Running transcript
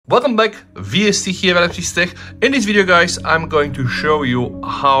Welcome back, VST here at Galaxy Tech. In this video guys, I'm going to show you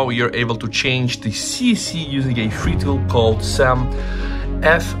how you're able to change the CSC using a free tool called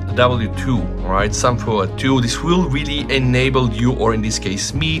SamFW2, alright, SamFW2. This will really enable you, or in this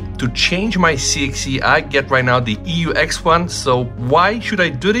case me, to change my CXC. I get right now the EUX one, so why should I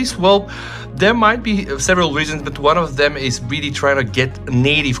do this? Well, there might be several reasons, but one of them is really trying to get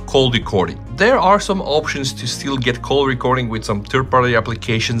native call recording. There are some options to still get call recording with some third-party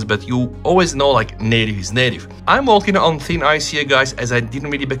applications, but you always know like native is native. I'm walking on thin ice here guys, as I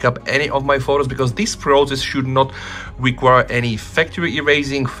didn't really back up any of my photos because this process should not require any factory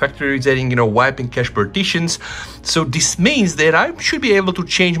erasing, factory resetting, wiping cache partitions. So this means that I should be able to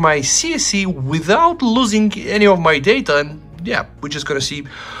change my CSC without losing any of my data, and yeah, we're just gonna see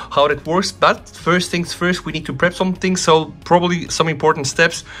how that works. But first things first, we need to prep something, so probably some important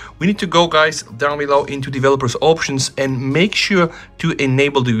steps. We need to go guys down below into developers options and make sure to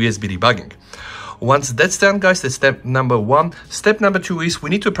enable the USB debugging. Once that's done guys, that's step number one. Step number two is we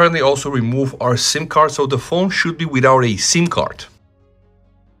need to apparently also remove our SIM card, so the phone should be without a SIM card.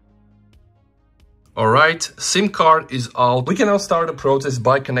 Alright, SIM card is out. We can now start the process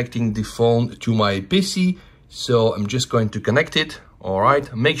by connecting the phone to my PC. So I'm just going to connect it. All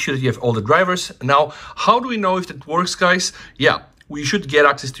right, make sure that you have all the drivers. Now, how do we know if that works, guys? Yeah, we should get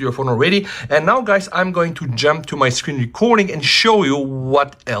access to your phone already. And now, guys, I'm going to jump to my screen recording and show you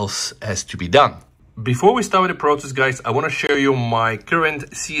what else has to be done. Before we start with the process, guys, I want to show you my current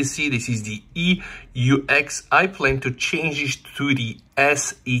CSC. This is the EUX. I plan to change it to the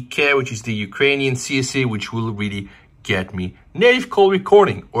SEK, which is the Ukrainian CSC, which will really get me native call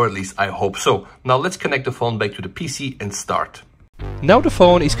recording, or at least I hope so. Now let's connect the phone back to the PC and start. Now the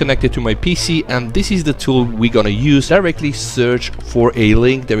phone is connected to my PC, and this is the tool we're gonna use. Directly search for a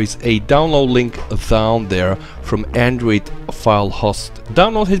link. There is a download link down there from Android file host.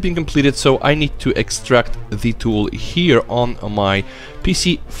 Download has been completed, so I need to extract the tool here on my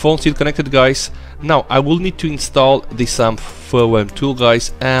PC. Phone still connected guys. Now I will need to install the SamFW tool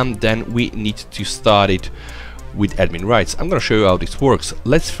guys, and then we need to start it with admin rights. I'm gonna show you how this works.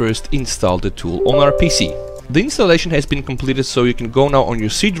 Let's first install the tool on our PC. The installation has been completed, so you can go now on your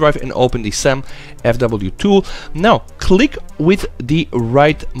C drive and open the SamFW tool. Now click with the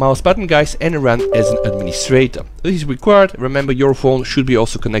right mouse button guys and run as an administrator. This is required. Remember, your phone should be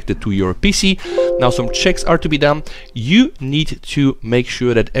also connected to your PC. Now some checks are to be done. You need to make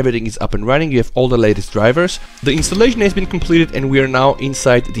sure that everything is up and running. You have all the latest drivers. The installation has been completed and we are now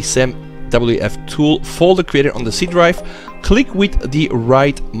inside the SamFW tool folder created on the C drive. Click with the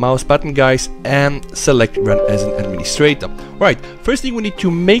right mouse button guys and select run as an administrator. Right, first thing we need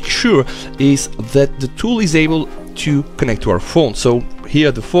to make sure is that the tool is able to connect to our phone. So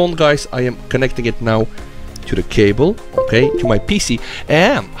here the phone guys, I am connecting it now to the cable, okay, to my PC.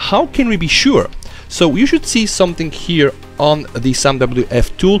 And how can we be sure? So you should see something here on the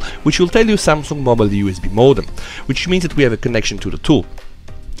SamFW tool which will tell you Samsung Mobile USB modem, which means that we have a connection to the tool.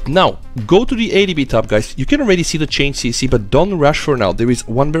 Now, go to the ADB tab guys. You can already see the change CSC, but don't rush for now. There is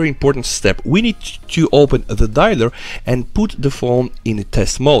one very important step. We need to open the dialer and put the phone in a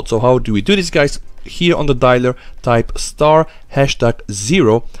test mode. So how do we do this guys? Here on the dialer, type *#0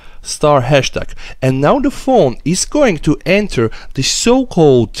 *#, and now the phone is going to enter the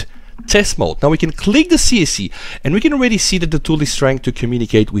so-called test mode. Now we can click the CSC and we can already see that the tool is trying to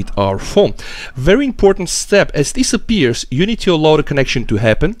communicate with our phone. Very important step. As this appears, you need to allow the connection to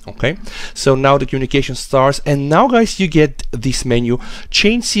happen. Okay, so now the communication starts, and now guys you get this menu,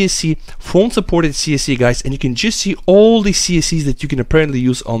 change CSC, phone supported CSC guys, and you can just see all the CSCs that you can apparently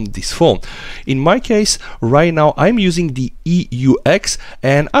use on this phone. In my case right now I'm using the EUX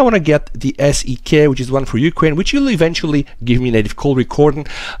and I want to get the SEK, which is one for Ukraine, which will eventually give me native call recording.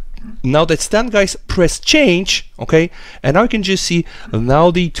 Now that's done guys, press change, okay, and now you can just see now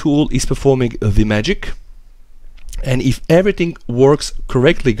the tool is performing the magic. And if everything works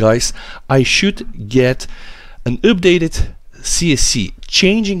correctly guys, I should get an updated CSC,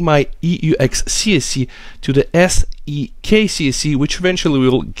 changing my EUX CSC to the SEK CSC, which eventually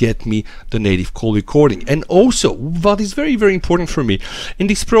will get me the native call recording. And also, what is very, very important for me, in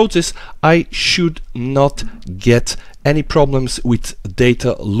this process, I should not get any problems with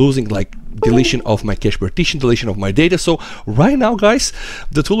data losing, like deletion of my cache partition, deletion of my data. So right now guys,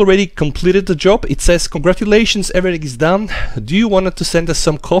 the tool already completed the job. It says congratulations, everything is done. Do you want to send us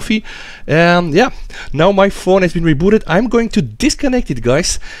some coffee? Yeah, now my phone has been rebooted. I'm going to disconnect it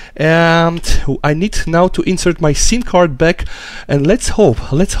guys, and I need now to insert my SIM card back, and let's hope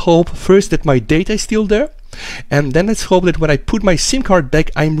first that my data is still there. And then let's hope that when I put my SIM card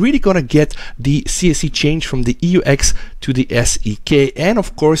back, I'm really gonna get the CSC change from the EUX to the SEK. And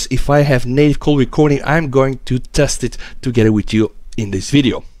of course, if I have native call recording, I'm going to test it together with you in this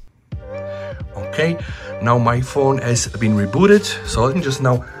video. Okay, now my phone has been rebooted, so let me just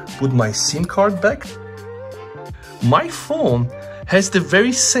now put my SIM card back. My phone has the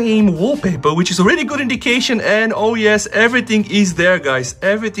very same wallpaper, which is a really good indication, and oh yes, everything is there, guys.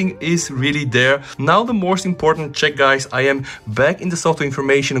 Everything is really there. Now the most important check, guys. I am back in the software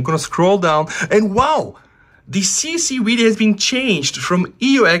information. I'm gonna scroll down, and wow, the CSC really has been changed from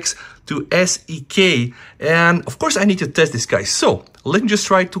EUX to SEK. And of course I need to test this, guys. So let me just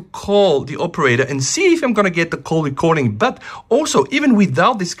try to call the operator and see if I'm gonna get the call recording. But also, even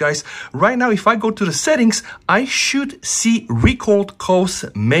without this, guys, right now if I go to the settings, I should see record calls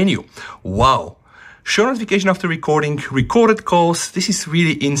menu. Wow. Show notification after recording, recorded calls. This is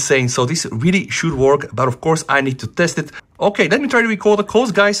really insane. So this really should work, but of course I need to test it. Okay, let me try to record the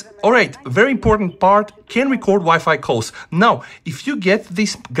calls, guys. All right, very important part, can record Wi-Fi calls. Now, if you get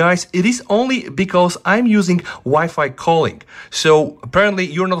this, guys, it is only because I'm using Wi-Fi calling. So apparently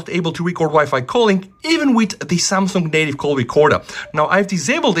you're not able to record Wi-Fi calling even with the Samsung native call recorder. Now I've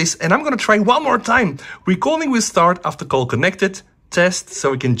disabled this and I'm gonna try one more time. Recording will start after call connected. Test, so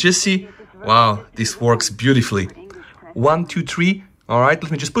we can just see. Wow, this works beautifully. 1, 2, 3. All right,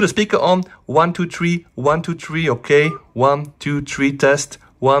 let me just put a speaker on. 1, 2, 3, 1, 2, 3. Okay, 1, 2, 3 test.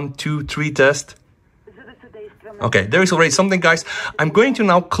 1, 2, 3 test. Okay, there is already something, guys. I'm going to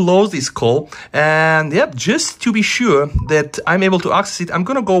now close this call, and yep, just to be sure that I'm able to access it, I'm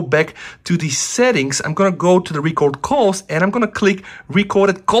gonna go back to the settings. I'm gonna go to the record calls, and I'm gonna click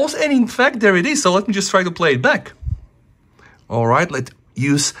recorded calls, and in fact, there it is. So let me just try to play it back. All right, let's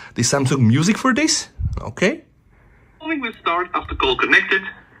use the Samsung Music for this. Okay. Calling will start after call connected.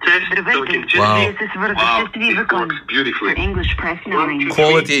 Test. So we can just wow. Wow. It works beautifully. For English, press 9.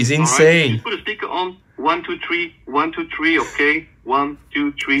 Quality is insane. Right, put a speaker on. 1, 2, 3. 1, 2, 3. Okay. 1,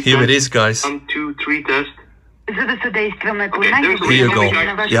 2, 3. Here it is, guys. 1, 2, 3 test. Here you go.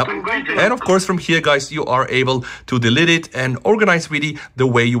 Yep. And of course from here, guys, you are able to delete it and organize really the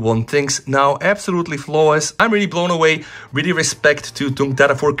way you want things. Now, absolutely flawless. I'm really blown away. Really respect to Tung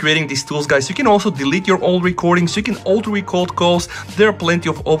Data for creating these tools, guys. You can also delete your old recordings. You can auto-record calls. There are plenty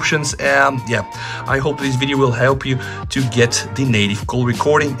of options. Yeah, I hope this video will help you to get the native call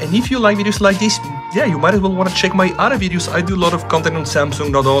recording. And if you like videos like this, yeah, you might as well want to check my other videos. I do a lot of content on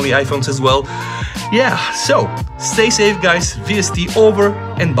Samsung, not only iPhones as well. Yeah, so stay safe, guys. VST over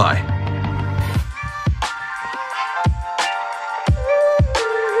and bye.